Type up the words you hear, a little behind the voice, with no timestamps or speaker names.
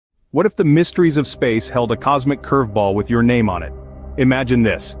What if the mysteries of space held a cosmic curveball with your name on it? Imagine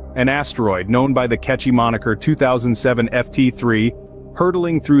this, an asteroid known by the catchy moniker 2007 FT3,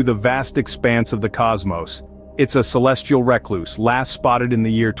 hurtling through the vast expanse of the cosmos. It's a celestial recluse, last spotted in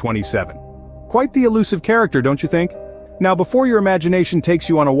the year 27. Quite the elusive character, don't you think? Now before your imagination takes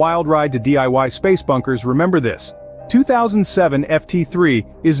you on a wild ride to DIY space bunkers, remember this. 2007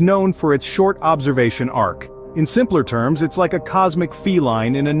 FT3 is known for its short observation arc. In simpler terms, it's like a cosmic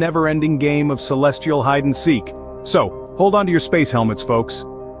feline in a never-ending game of celestial hide-and-seek. So, hold on to your space helmets, folks.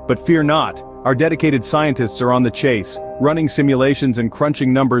 But fear not, our dedicated scientists are on the chase, running simulations and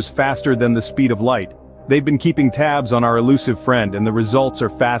crunching numbers faster than the speed of light. They've been keeping tabs on our elusive friend, and the results are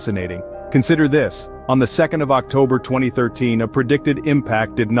fascinating. Consider this, on the 2nd of October 2013, a predicted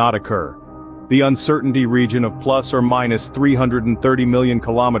impact did not occur. The uncertainty region of plus or minus 330 million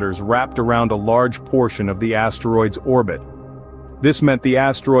kilometers wrapped around a large portion of the asteroid's orbit. This meant the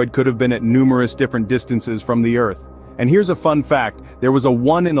asteroid could have been at numerous different distances from the Earth. And here's a fun fact, there was a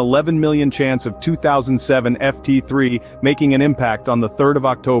 1 in 11 million chance of 2007 FT3 making an impact on the 3rd of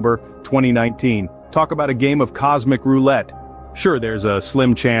October, 2019. Talk about a game of cosmic roulette. Sure, there's a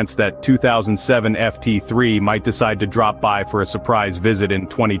slim chance that 2007 FT3 might decide to drop by for a surprise visit in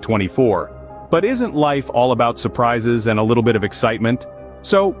 2024. But isn't life all about surprises and a little bit of excitement?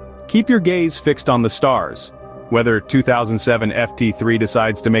 So, keep your gaze fixed on the stars. Whether 2007 FT3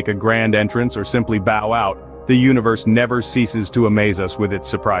 decides to make a grand entrance or simply bow out, the universe never ceases to amaze us with its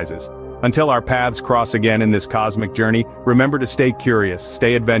surprises. Until our paths cross again in this cosmic journey, remember to stay curious,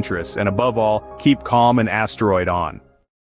 stay adventurous, and above all, keep calm and asteroid on.